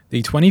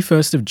The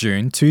 21st of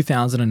June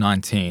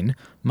 2019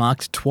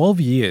 marked 12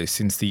 years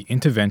since the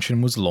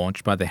intervention was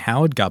launched by the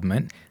Howard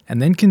government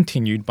and then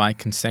continued by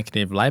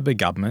consecutive Labor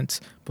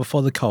governments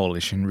before the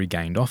coalition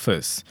regained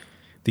office.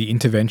 The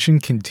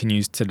intervention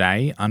continues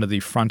today under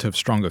the front of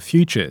Stronger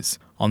Futures.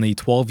 On the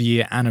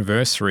 12-year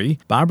anniversary,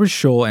 Barbara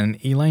Shaw and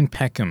Elaine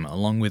Peckham,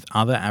 along with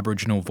other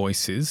Aboriginal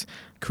voices,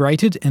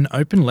 created an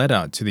open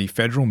letter to the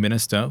Federal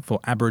Minister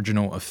for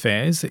Aboriginal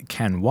Affairs,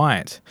 Ken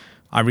Wyatt.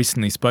 I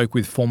recently spoke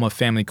with former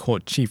Family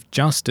Court Chief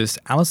Justice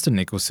Alastair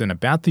Nicholson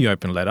about the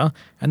open letter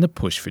and the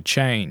push for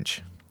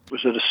change. It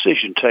was a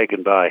decision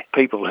taken by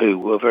people who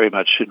were very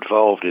much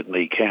involved in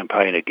the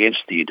campaign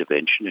against the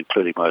intervention,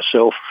 including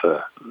myself,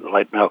 the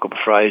late Malcolm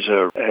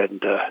Fraser,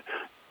 and a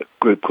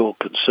group called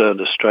Concerned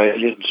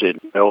Australians in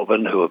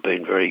Melbourne, who have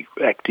been very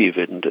active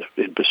in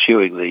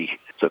pursuing the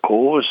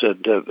cause,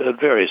 and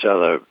various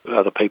other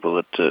people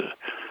that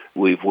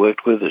we've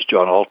worked with. There's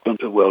John Altman,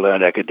 a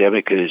well-known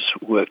academic who's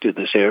worked in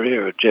this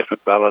area, and Jeff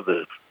McMullen,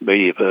 the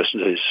media person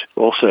who's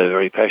also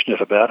very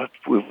passionate about it.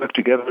 We've worked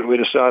together and we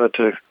decided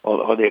to,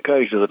 on the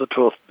occasion of the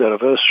 12th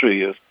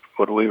anniversary of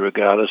what we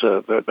regard as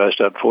a most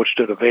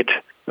unfortunate event,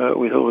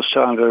 we thought it was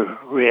time to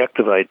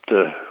reactivate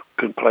the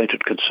complaint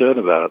and concern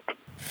about it.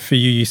 For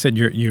you, you said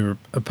you're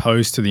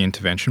opposed to the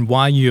intervention.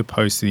 Why are you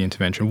opposed to the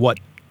intervention? What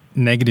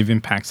negative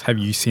impacts have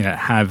you seen it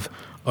have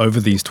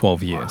over these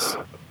 12 years?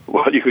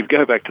 Well, you could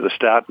go back to the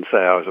start and say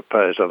I was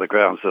opposed on the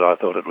grounds that I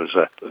thought it was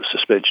a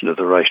suspension of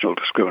the Racial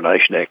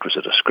Discrimination Act was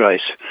a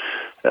disgrace.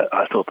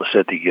 I thought the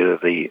sending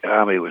of the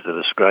Army was a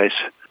disgrace,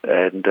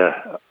 and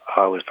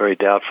I was very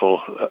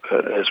doubtful,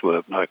 as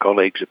were my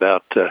colleagues,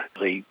 about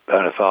the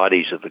bona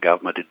fides of the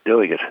government in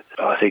doing it.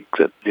 I think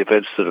that the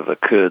events that have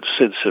occurred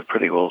since have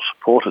pretty well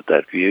supported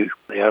that view.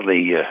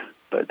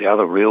 The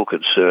other real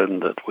concern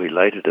that we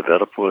later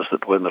developed was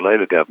that when the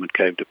Labor government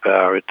came to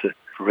power, it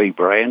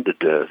rebranded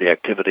the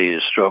activity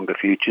as Stronger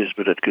Futures,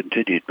 but it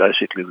continued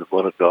basically with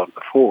what had gone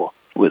before,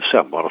 with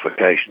some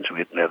modifications. We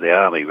didn't have the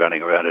Army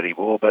running around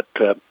anymore, but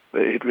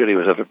it really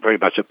was very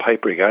much a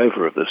papering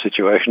over of the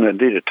situation.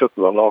 Indeed, it took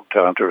them a long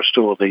time to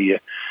restore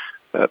the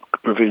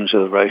provisions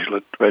of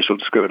the Racial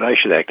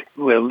Discrimination Act.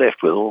 We're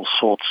left with all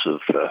sorts of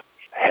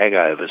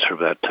hangovers from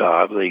that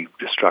time, the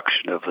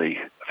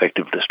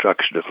effective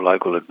destruction of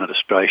local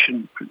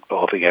administration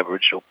involving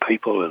Aboriginal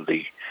people and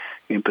the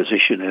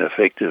imposition, in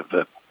effect, of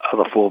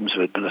other forms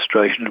of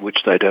administration in which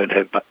they don't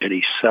have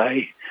any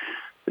say,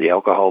 the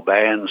alcohol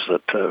bans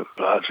that are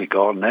largely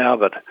gone now,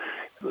 but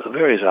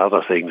various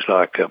other things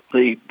like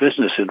the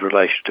business in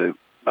relation to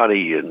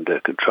money and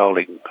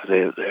controlling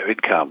their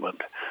income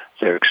and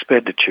their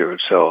expenditure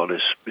and so on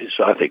is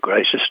I think,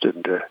 racist,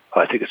 and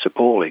I think it's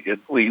appalling. And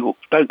we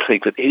don't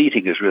think that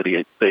anything has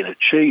really been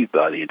achieved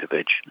by the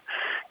intervention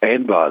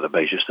and by the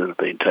measures that have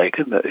been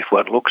taken. If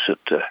one looks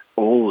at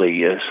all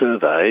the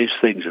surveys,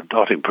 things have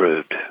not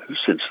improved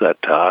since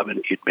that time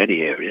in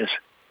many areas.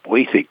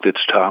 We think that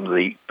it's time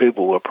the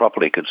people were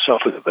properly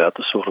consulted about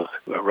the sort of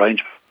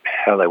arrangement,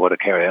 how they want to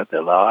carry out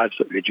their lives.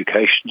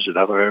 Education's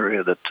another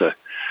area that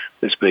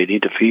has been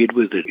interfered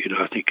with in,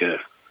 I think, a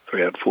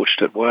very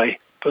unfortunate way.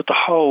 But the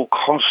whole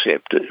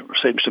concept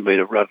seems to me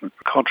to run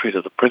contrary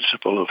to the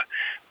principle of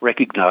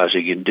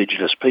recognising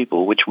Indigenous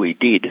people, which we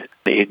did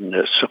in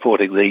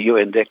supporting the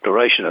UN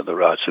Declaration of the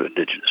Rights of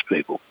Indigenous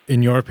People.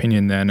 In your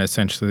opinion, then,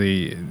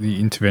 essentially, the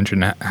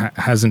intervention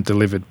hasn't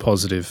delivered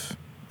positive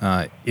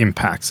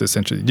impacts,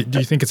 essentially. Do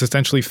you think it's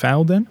essentially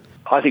failed, then?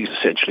 I think it's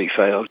essentially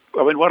failed.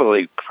 I mean, one of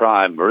the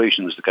prime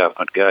reasons the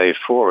government gave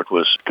for it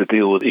was to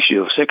deal with the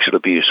issue of sexual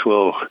abuse.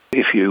 Well,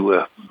 if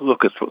you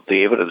look at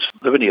the evidence,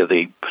 many of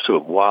the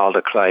sort of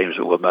wilder claims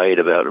that were made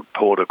about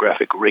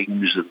pornographic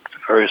rings and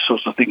various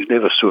sorts of things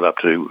never stood up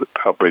to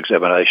proper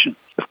examination.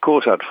 Of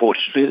course,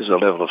 unfortunately, there's a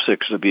level of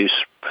sexual abuse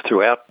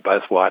throughout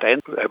both white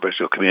and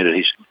Aboriginal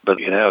communities, but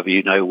in our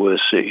view, no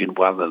worse in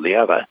one than the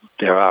other.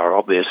 There are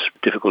obvious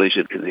difficulties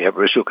in the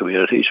Aboriginal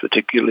communities,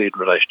 particularly in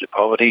relation to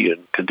poverty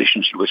and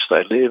conditions in which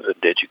they live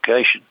and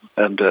education.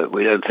 And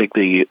we don't think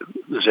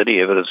there's any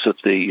evidence that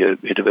the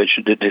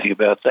intervention did anything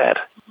about that.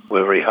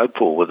 We're very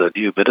hopeful with a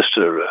new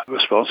minister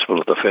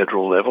responsible at the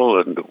federal level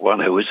and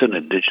one who is an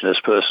Indigenous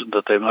person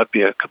that there might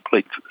be a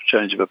complete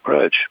change of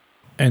approach.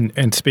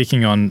 And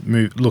speaking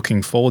on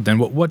looking forward then,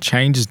 what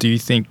changes do you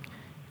think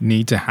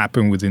need to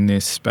happen within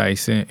this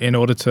space in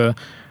order to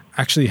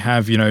actually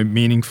have,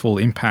 meaningful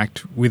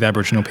impact with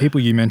Aboriginal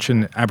people? You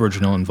mentioned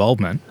Aboriginal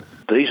involvement.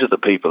 These are the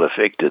people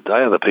affected. They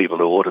are the people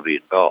who ought to be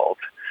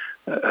involved.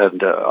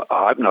 And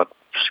I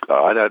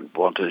don't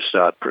want to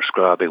start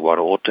prescribing what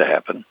ought to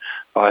happen.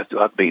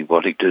 I'd be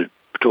wanting to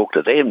talk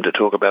to them to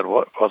talk about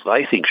what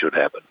they think should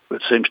happen.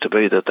 It seems to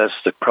me that that's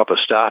the proper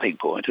starting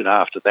point, and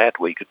after that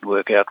we can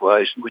work out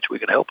ways in which we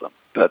can help them.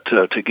 But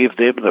to give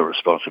them the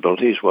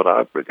responsibility is what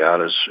I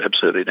regard as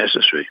absolutely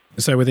necessary.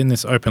 So within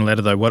this open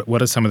letter, though,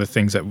 what are some of the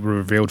things that were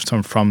revealed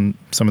from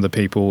some of the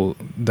people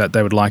that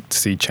they would like to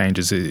see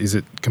changes? Is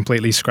it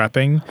completely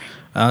scrapping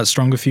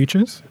Stronger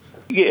Futures?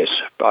 Yes,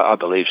 I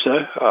believe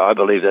so. I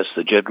believe that's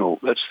the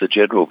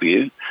general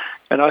view.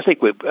 And I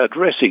think we're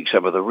addressing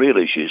some of the real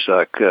issues,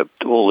 like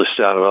all this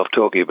started off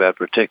talking about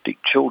protecting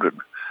children.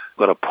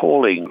 We've got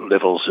appalling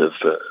levels of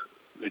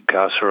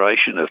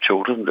incarceration of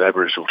children,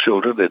 Aboriginal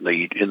children, in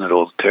the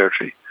Northern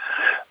Territory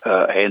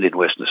and in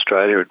Western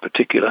Australia in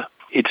particular.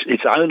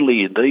 It's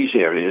only in these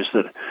areas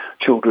that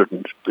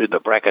children in the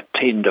bracket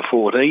 10 to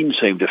 14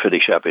 seem to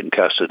finish up in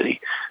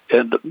custody,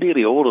 and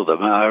nearly all of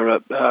them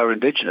are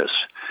Indigenous.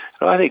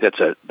 And I think that's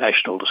a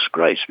national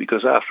disgrace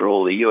because, after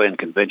all, the UN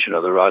Convention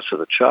on the Rights of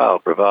the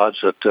Child provides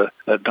that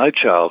no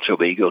child shall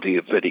be guilty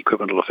of any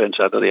criminal offence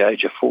under the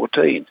age of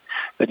 14.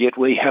 And yet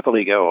we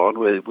happily go on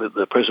with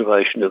the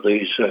preservation of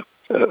these,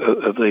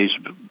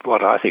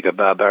 what I think are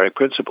barbaric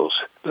principles.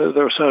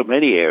 There are so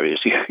many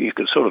areas. You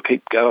can sort of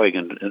keep going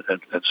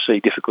and see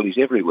difficulties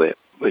everywhere.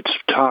 It's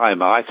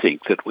time, I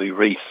think, that we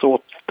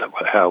rethought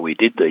how we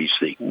did these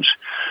things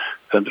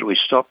and that we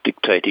stopped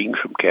dictating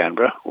from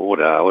Canberra, or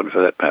Darwin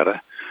for that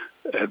matter,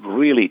 and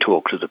really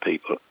talk to the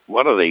people.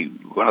 One of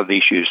the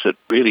issues that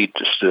really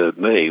disturbed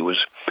me was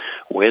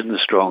when the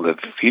Stronger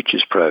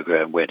Futures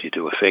program went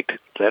into effect.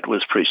 That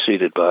was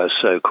preceded by a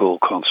so-called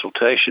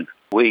consultation.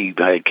 We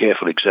made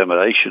careful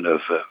examination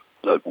of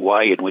the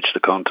way in which the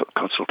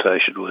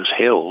consultation was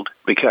held.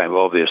 It became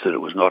obvious that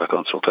it was not a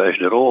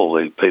consultation at all.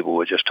 The people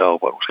were just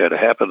told what was going to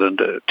happen, and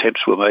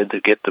attempts were made to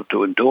get them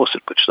to endorse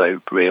it, which they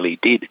rarely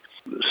did.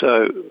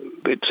 So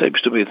it seems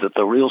to me that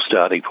the real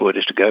starting point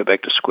is to go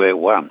back to square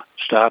one,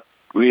 start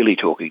really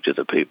talking to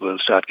the people and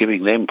start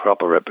giving them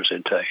proper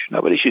representation.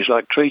 But issues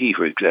like treaty,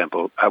 for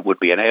example, would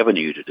be an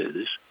avenue to do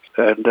this.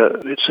 And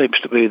it seems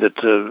to me that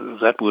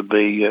that would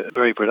be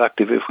very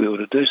productive if we were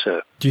to do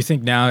so. Do you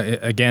think now,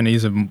 again,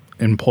 is an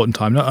important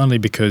time, not only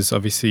because,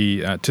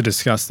 obviously, to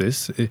discuss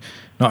this,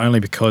 not only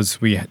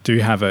because we do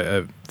have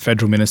a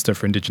Federal Minister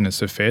for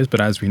Indigenous Affairs, but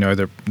as we know,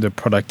 the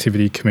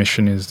Productivity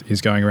Commission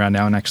is going around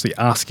now and actually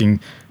asking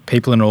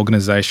people and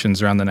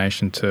organisations around the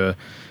nation to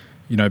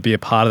be a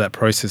part of that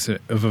process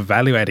of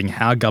evaluating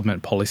how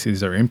government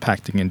policies are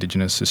impacting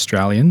Indigenous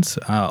Australians.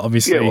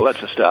 Obviously, yeah, well,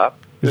 that's a start.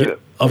 Yeah.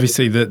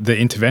 Obviously, the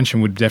intervention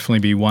would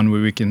definitely be one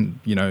where we can,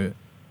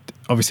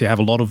 obviously have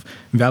a lot of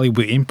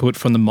valuable input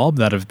from the mob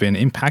that have been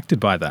impacted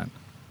by that.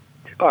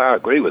 I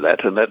agree with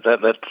that, and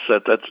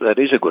that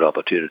is a good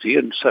opportunity,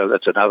 and so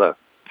that's another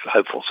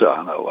hopeful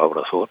sign, I would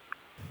have thought.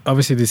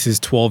 Obviously, this is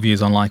 12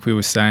 years on, like we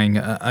were saying.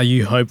 Are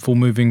you hopeful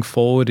moving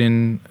forward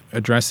in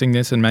addressing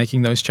this and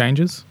making those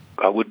changes?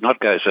 I would not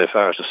go so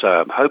far as to say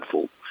I'm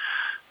hopeful,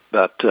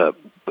 but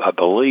I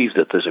believe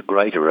that there's a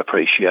greater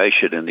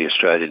appreciation in the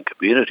Australian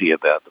community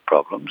about the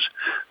problems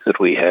that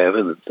we have,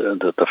 and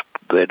that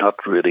they're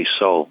not really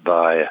solved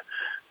by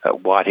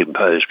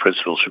white-imposed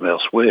principles from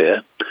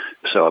elsewhere.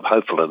 So I'm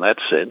hopeful in that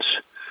sense.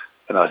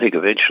 And I think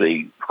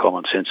eventually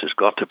common sense has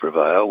got to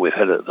prevail. We've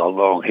had a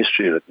long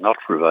history of it not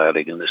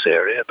prevailing in this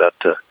area, but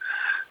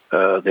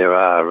there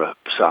are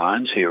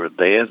signs here and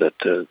there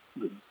that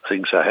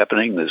things are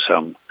happening. There's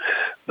some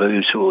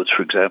moves towards,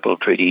 for example,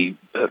 treaty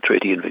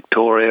in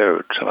Victoria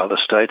or some other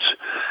states.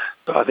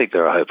 I think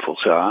there are hopeful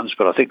signs,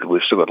 but I think that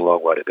we've still got a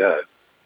long way to go.